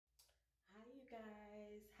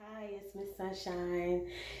Hi, it's Miss Sunshine.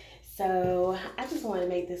 So I just want to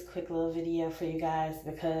make this quick little video for you guys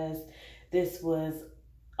because this was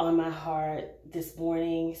on my heart this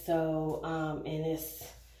morning. And it's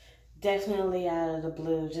definitely out of the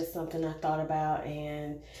blue, just something I thought about,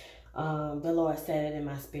 and the Lord said it in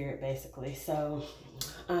my spirit basically.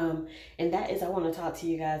 And that is, I want to talk to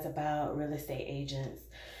you guys about real estate agents.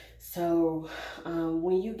 So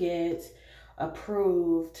when you get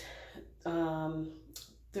approved,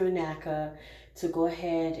 through NACA to go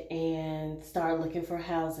ahead and start looking for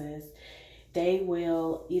houses, they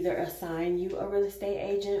will either assign you a real estate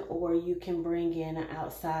agent or you can bring in an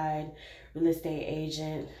outside real estate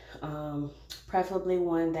agent, preferably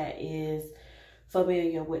one that is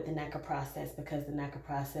familiar with the NACA process, because the NACA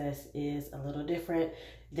process is a little different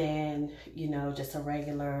than, just a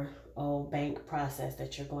regular old bank process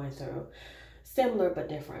that you're going through. Similar but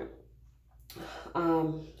different.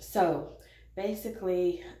 So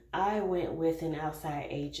basically, I went with an outside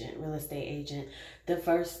agent, real estate agent. The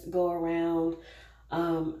first go around,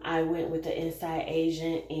 I went with the inside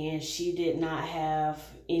agent, and she did not have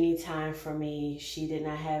any time for me. She did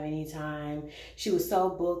not have any time. She was so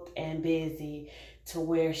booked and busy to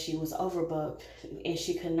where she was overbooked, and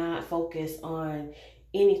she could not focus on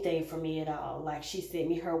anything for me at all. Like, she sent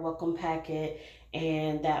me her welcome packet,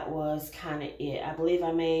 and that was kind of it. I believe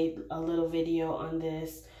I made a little video on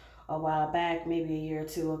this a while back, maybe a year or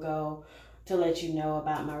two ago, to let you know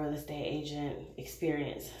about my real estate agent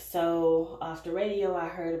experience. So off the radio, I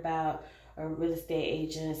heard about real estate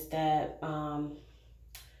agents that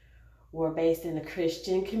were based in the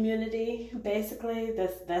Christian community. Basically,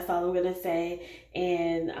 that's all I'm gonna say.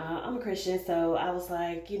 And I'm a Christian, so I was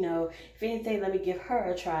like, if anything, let me give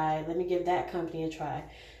her a try. Let me give that company a try.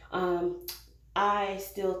 I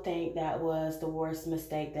still think that was the worst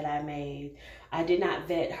mistake that I made. I did not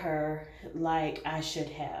vet her like I should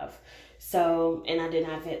have. And I did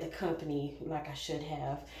not vet the company like I should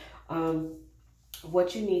have.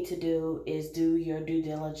 What you need to do is do your due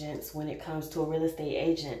diligence when it comes to a real estate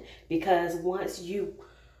agent, because once you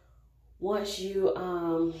what do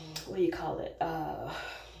you call it?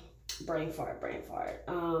 Brain fart.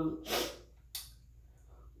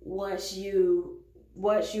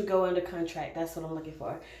 Once you go under contract, that's what I'm looking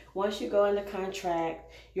for. Once you go under contract,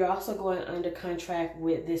 you're also going under contract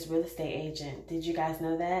with this real estate agent. Did you guys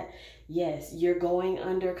know that? Yes, you're going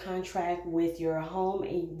under contract with your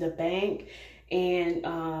home, the bank, and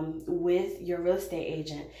with your real estate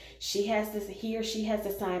agent. He or she has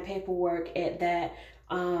to sign paperwork at that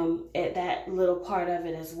little part of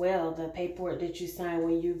it as well. The paperwork that you sign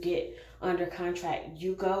when you get under contract,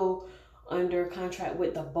 you go under contract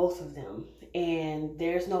with the both of them, and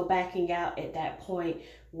there's no backing out at that point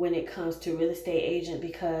when it comes to real estate agent,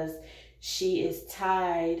 because she is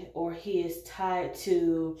tied, or he is tied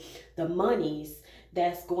to the monies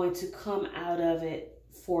that's going to come out of it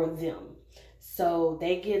for them. So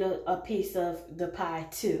they get a piece of the pie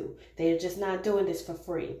too. They're just not doing this for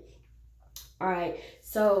free. All right,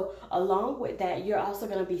 so along with that, you're also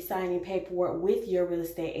going to be signing paperwork with your real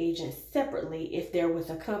estate agent separately. If they're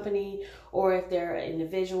with a company or if they're an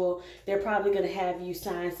individual, they're probably going to have you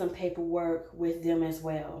sign some paperwork with them as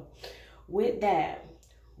well. With that,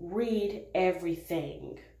 read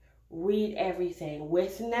everything. Read everything.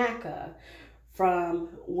 With NACA, from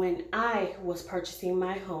when I was purchasing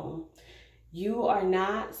my home, you are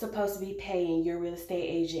not supposed to be paying your real estate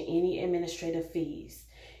agent any administrative fees.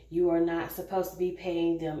 You are not supposed to be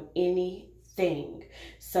paying them anything.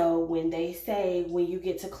 So when they say, when you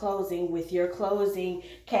get to closing, with your closing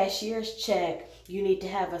cashier's check, you need to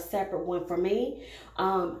have a separate one for me.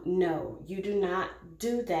 No, you do not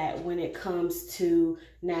do that when it comes to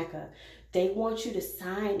NACA. They want you to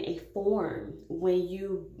sign a form when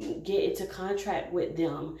you get into contract with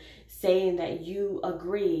them, saying that you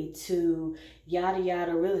agree to yada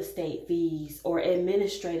yada real estate fees or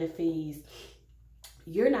administrative fees.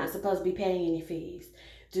 You're not supposed to be paying any fees.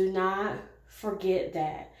 Do not forget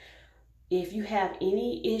that. If you have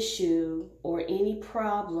any issue or any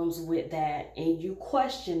problems with that and you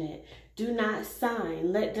question it, do not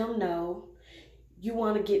sign. Let them know you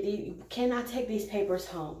want to get these. Can I take these papers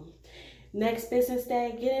home? Next business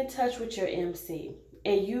day, get in touch with your MC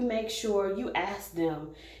and you make sure you ask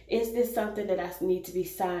them, is this something that I need to be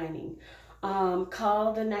signing?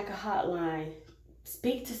 Call the NACA hotline.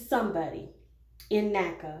 Speak to somebody in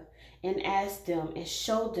NACA and ask them and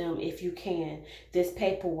show them, if you can, this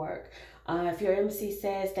paperwork. If your MC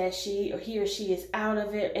says that he or she is out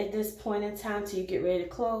of it at this point in time till you get ready to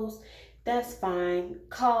close, that's fine.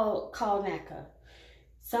 Call NACA.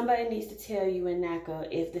 somebody needs to tell you in NACA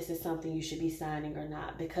if this is something you should be signing or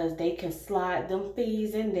not, because they can slide them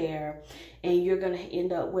fees in there and you're going to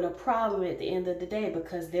end up with a problem at the end of the day,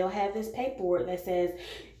 because they'll have this paperwork that says,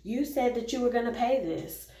 you said that you were going to pay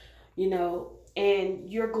this, you know, and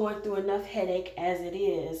you're going through enough headache as it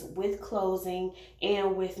is with closing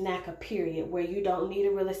and with NACA period, where you don't need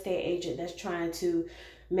a real estate agent that's trying to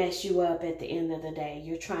mess you up at the end of the day.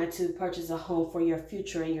 You're trying to purchase a home for your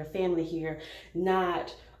future and your family here,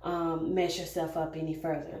 not mess yourself up any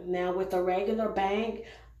further. Now with a regular bank,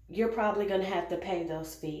 you're probably going to have to pay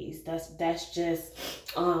those fees. That's just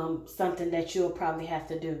something that you'll probably have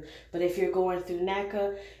to do. But if you're going through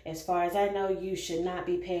NACA, as far as I know, you should not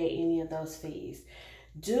be paying any of those fees.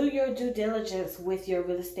 Do your due diligence with your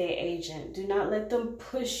real estate agent. Do not let them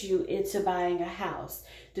push you into buying a house.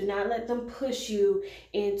 Do not let them push you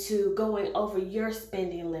into going over your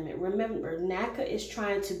spending limit. Remember, NACA is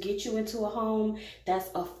trying to get you into a home that's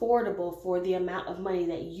affordable for the amount of money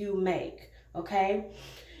that you make, okay?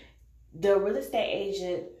 The real estate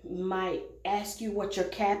agent might ask you what your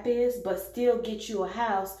cap is, but still get you a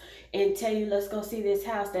house and tell you, let's go see this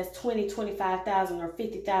house that's $20,000, $25,000 or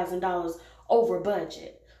 $50,000 over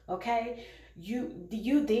budget. Okay, you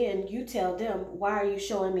tell them, why are you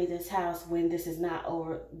showing me this house when this is not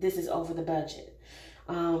over, this is over the budget.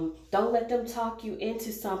 Don't let them talk you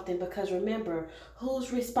into something, because remember,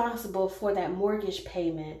 who's responsible for that mortgage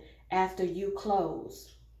payment after you close?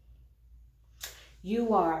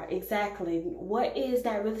 You are. Exactly. What is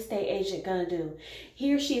that real estate agent going to do?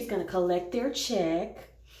 He or she is going to collect their check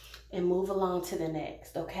and move along to the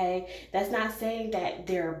next, okay? That's not saying that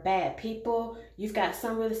they're bad people. You've got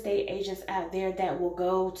some real estate agents out there that will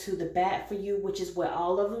go to the bat for you, which is what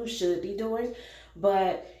all of them should be doing.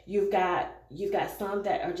 But you've got some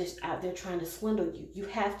that are just out there trying to swindle you. You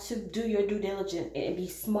have to do your due diligence and be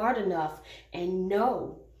smart enough and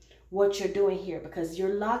know what you're doing here, because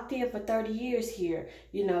you're locked in for 30 years here.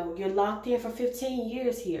 You know, you're locked in for 15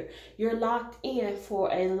 years here. You're locked in for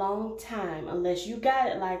a long time, unless you got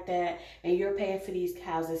it like that and you're paying for these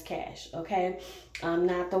houses cash, okay? I'm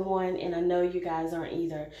not the one, and I know you guys aren't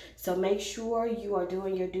either. So make sure you are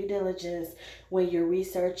doing your due diligence when you're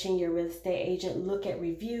researching your real estate agent. Look at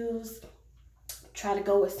reviews. Try to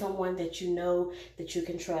go with someone that you know that you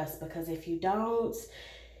can trust, because if you don't,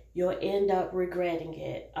 you'll end up regretting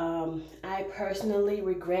it. I personally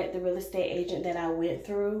regret the real estate agent that I went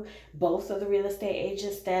through. Both of the real estate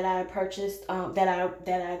agents that I purchased, that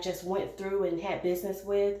I just went through and had business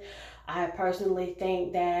with. I personally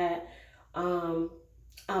think that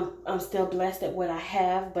I'm still blessed at what I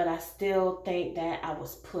have, but I still think that I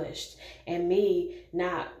was pushed. And me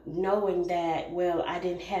not knowing that, well, I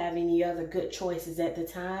didn't have any other good choices at the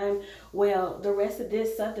time. Well, the rest of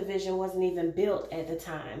this subdivision wasn't even built at the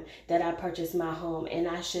time that I purchased my home, and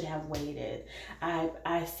I should have waited.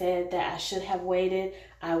 I said that I should have waited.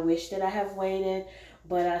 I wish that I have waited,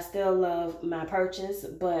 but I still love my purchase,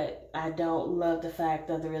 but I don't love the fact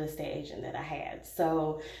of the real estate agent that I had.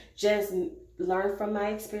 So just learn from my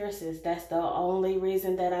experiences. That's the only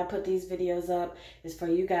reason that I put these videos up, is for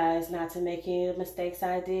you guys not to make any of the mistakes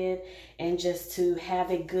I did, and just to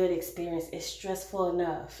have a good experience. It's stressful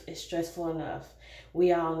enough. It's stressful enough.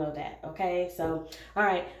 We all know that, okay? So, all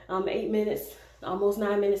right, 8 minutes, almost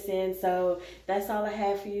 9 minutes in. So that's all I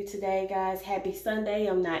have for you today, guys. Happy Sunday.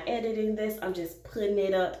 I'm not editing this. I'm just putting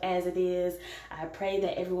it up as it is. I pray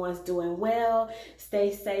that everyone's doing well.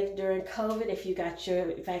 Stay safe during COVID. If you got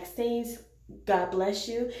your vaccines, God bless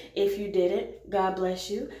you. If you didn't, God bless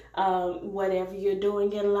you. Whatever you're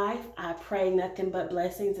doing in life, I pray nothing but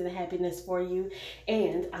blessings and happiness for you.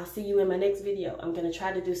 And I'll see you in my next video. I'm going to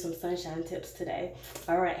try to do some sunshine tips today.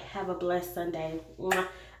 All right. Have a blessed Sunday.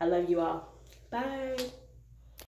 I love you all. Bye.